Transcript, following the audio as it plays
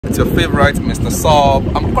It's your favorite Mr.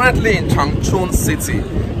 Sub. I'm currently in Changchun city.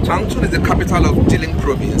 Changchun is the capital of Jilin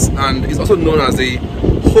province and is also known as the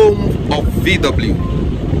home of VW,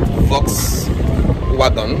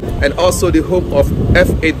 Volkswagen, and also the home of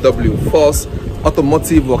FAW, Force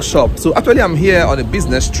Automotive Workshop. So actually I'm here on a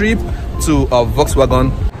business trip to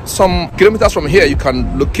Volkswagen. Some kilometers from here you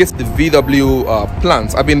can locate the VW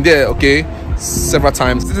plant. I've been there, okay, several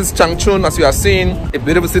times. This is Changchun, as you are seeing, a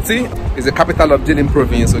beautiful city. It's the capital of Jilin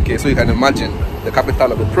province, okay, so you can imagine the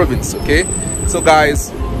capital of the province, okay. So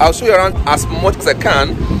guys, I'll show you around as much as I can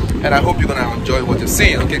and I hope you're gonna enjoy what you're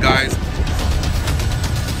seeing, okay guys.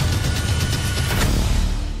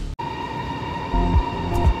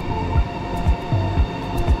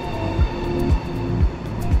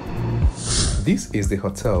 This is the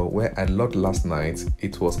hotel where I lodged last night.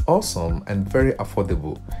 It was awesome and very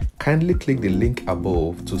affordable. Kindly click the link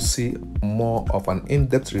above to see more of an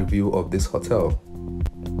in-depth review of this hotel.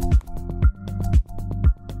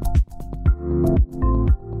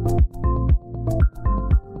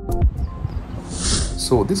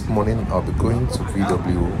 So this morning I'll be going to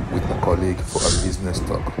VW with a colleague for a business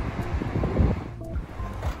talk.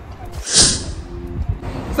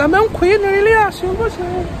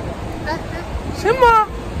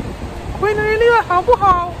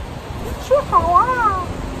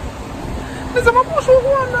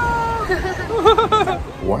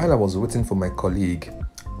 While I was waiting for my colleague,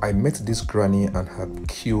 I met this granny and her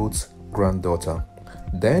cute granddaughter.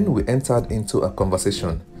 Then we entered into a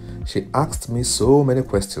conversation. She asked me so many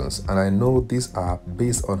questions and I know these are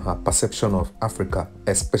based on her perception of Africa,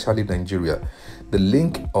 especially Nigeria. The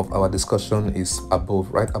link of our discussion is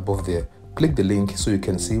above, right above there. Click the link so you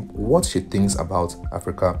can see what she thinks about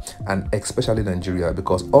Africa and especially Nigeria,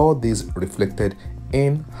 because all these reflected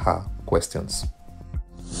in her questions.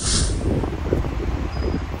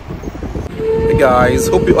 Hey guys,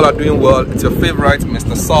 hope you all are doing well. It's your favorite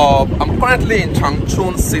Mr. Sub. I'm currently in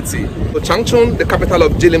Changchun city. So Changchun, the capital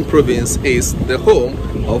of Jilin province, is the home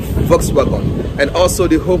of Volkswagen and also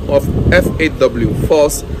the home of FAW,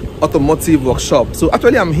 Force Automotive Workshop. So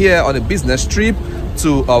actually I'm here on a business trip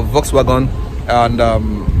to Volkswagen and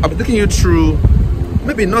I'll be taking you through,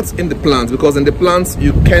 maybe not in the plant, because in the plant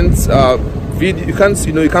you can't you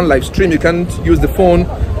can't live stream, you can't use the phone,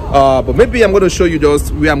 but maybe I'm going to show you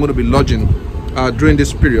just where I'm going to be lodging during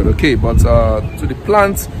this period, okay. But to the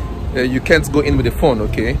plant you can't go in with the phone,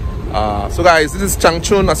 okay. So guys, this is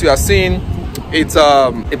Changchun, as you are seeing. It's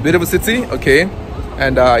a beautiful city, okay,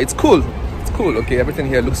 and it's cool, okay. Everything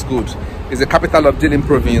here looks good. It's the capital of Jilin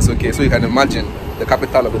province, okay, so you can imagine the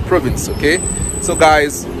capital of the province, okay. So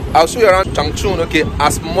guys, I'll show you around Changchun, okay,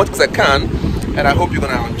 as much as I can and I hope you're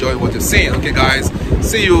gonna enjoy what you're seeing, okay guys.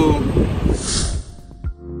 See you.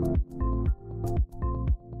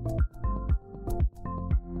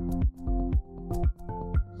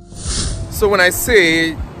 So when I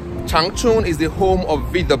say Changchun is the home of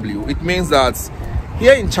VW, it means that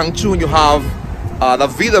here in Changchun you have the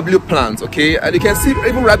VW plant, okay, and you can see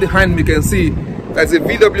even right behind me, you can see there's a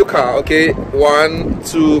VW car, okay, 1,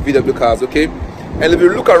 2 VW cars, okay. And if you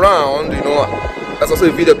look around, you know, there's also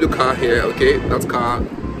a VW car here, okay. That's car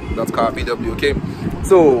VW, okay.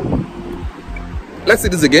 So let's see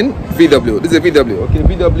this again. VW, this is a VW, okay,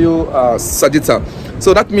 VW Sagitta.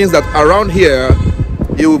 So that means that around here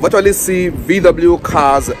you virtually see VW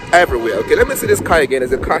cars everywhere, okay. Let me see this car again.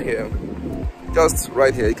 There's a car here, just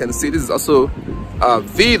right here. You can see this is also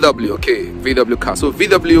VW, okay, VW car. So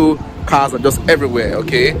VW cars are just everywhere,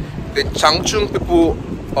 okay. The Changchun people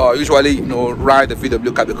usually, you know, ride the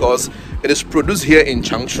VW car because it is produced here in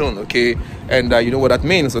Changchun, okay. And you know what that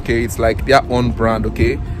means, okay. It's like their own brand,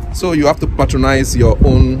 okay. So you have to patronize your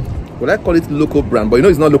own, well, I call it local brand, but you know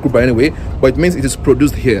it's not local brand anyway, but it means it is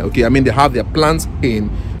produced here, okay. I mean, they have their plants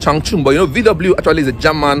in Changchun, but you know VW actually is a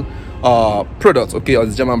German product, okay, or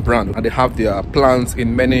the German brand, and they have their plants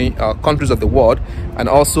in many countries of the world and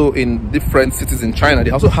also in different cities in China. They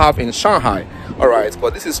also have in Shanghai, all right.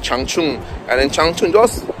 But this is Changchun, and in Changchun,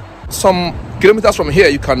 just some kilometers from here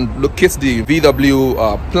you can locate the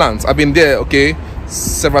VW plants. I've been there, okay,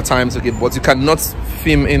 several times, okay, but you cannot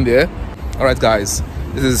film in there. All right guys,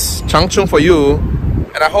 this is Changchun for you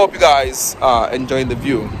and I hope you guys are enjoying the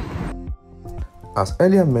view. As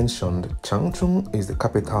earlier mentioned, Changchun is the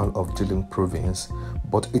capital of Jilin province,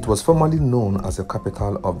 but it was formerly known as the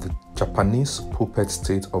capital of the Japanese puppet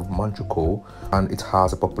state of Manchukuo, and it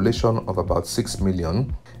has a population of about 6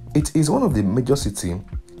 million. It is one of the major cities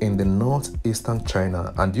in the northeastern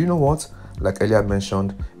China, and you know what? Like earlier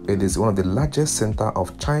mentioned, it is one of the largest center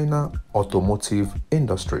of China automotive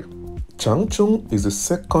industry. Changchun is the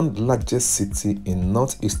second largest city in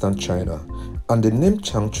northeastern China And the name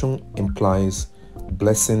Changchun implies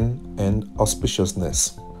blessing and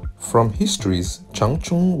auspiciousness. From histories,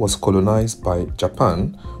 Changchun was colonized by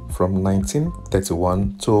Japan from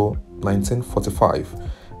 1931 to 1945,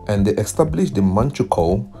 and they established the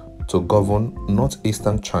Manchukuo to govern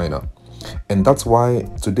northeastern China. And that's why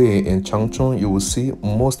today in Changchun you will see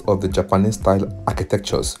most of the Japanese style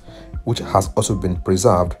architectures, which has also been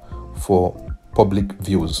preserved for public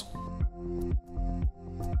views.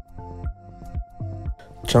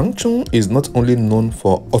 Changchun is not only known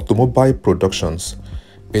for automobile productions,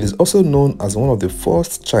 it is also known as one of the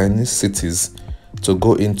first Chinese cities to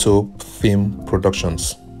go into film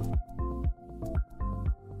productions.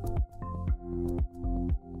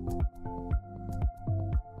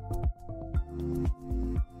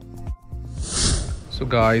 So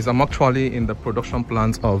guys, I'm actually in the production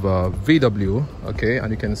plant of VW, okay, and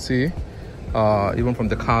you can see even from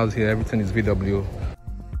the cars here, everything is VW.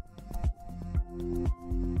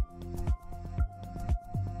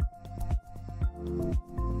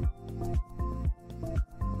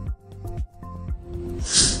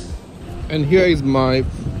 And here is my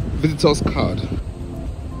visitor's card.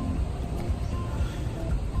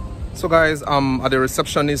 So guys, I'm at the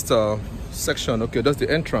receptionist section, okay, that's the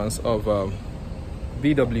entrance of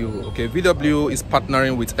VW. Okay, VW is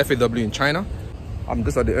partnering with FAW in China. I'm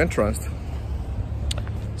just at the entrance,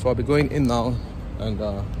 so I'll be going in now and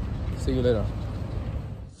see you later.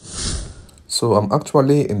 So I'm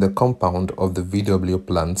actually in the compound of the VW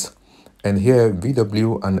plant, and here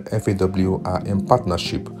VW and FAW are in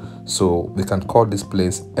partnership, so we can call this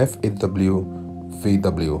place FAW-VW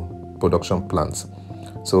production plant.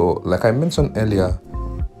 So like I mentioned earlier,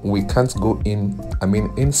 we can't go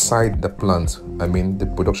inside the plant, the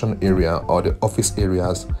production area or the office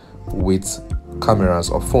areas with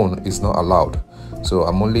cameras or phone is not allowed. So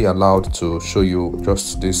I'm only allowed to show you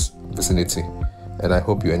just this vicinity, and I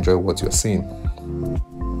hope you enjoy what you're seeing.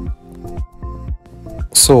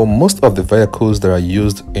 So most of the vehicles that are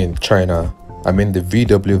used in China, the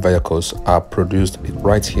VW vehicles, are produced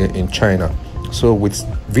right here in China. So with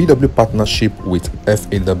VW partnership with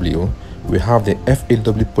FAW, we have the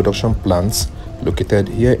FAW production plants located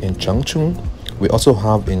here in Changchun. We also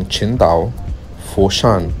have in Qingdao,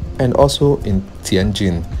 Foshan, and also in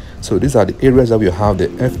Tianjin. So these are the areas that we have the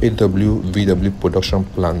FAW-VW production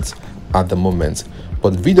plants at the moment.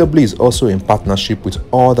 But VW is also in partnership with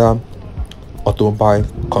other automobile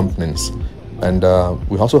companies. And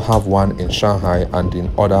we also have one in Shanghai and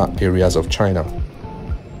in other areas of China.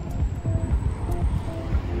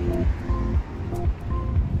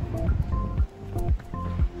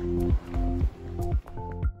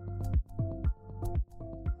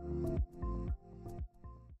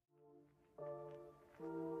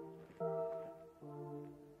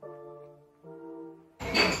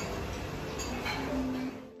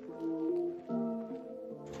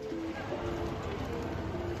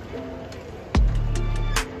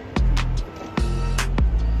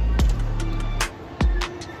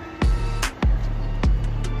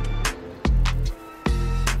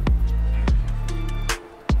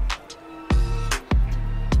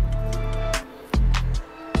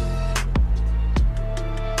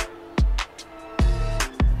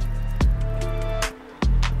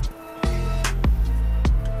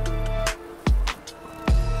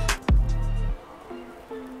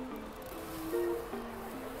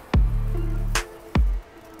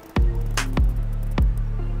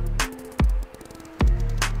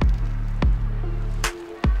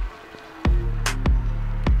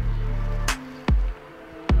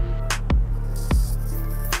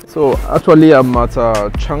 So actually I'm at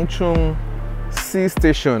Changchun C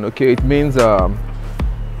station, okay, it means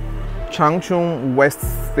Changchun West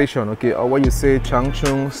station, okay, or what you say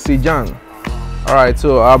Changchun Xijiang. Alright,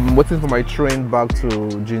 so I'm waiting for my train back to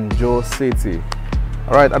Jinzhou City.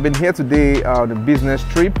 Alright, I've been here today on a business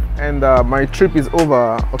trip, and my trip is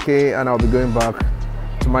over, okay, and I'll be going back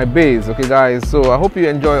to my base, okay guys. So I hope you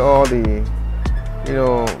enjoy all the,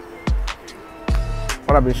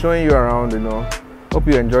 what I've been showing you around, Hope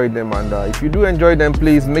you enjoyed them, and if you do enjoy them,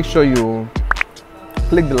 please make sure you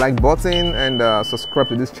click the like button and subscribe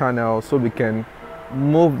to this channel so we can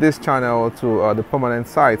move this channel to the permanent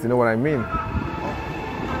site, you know what I mean.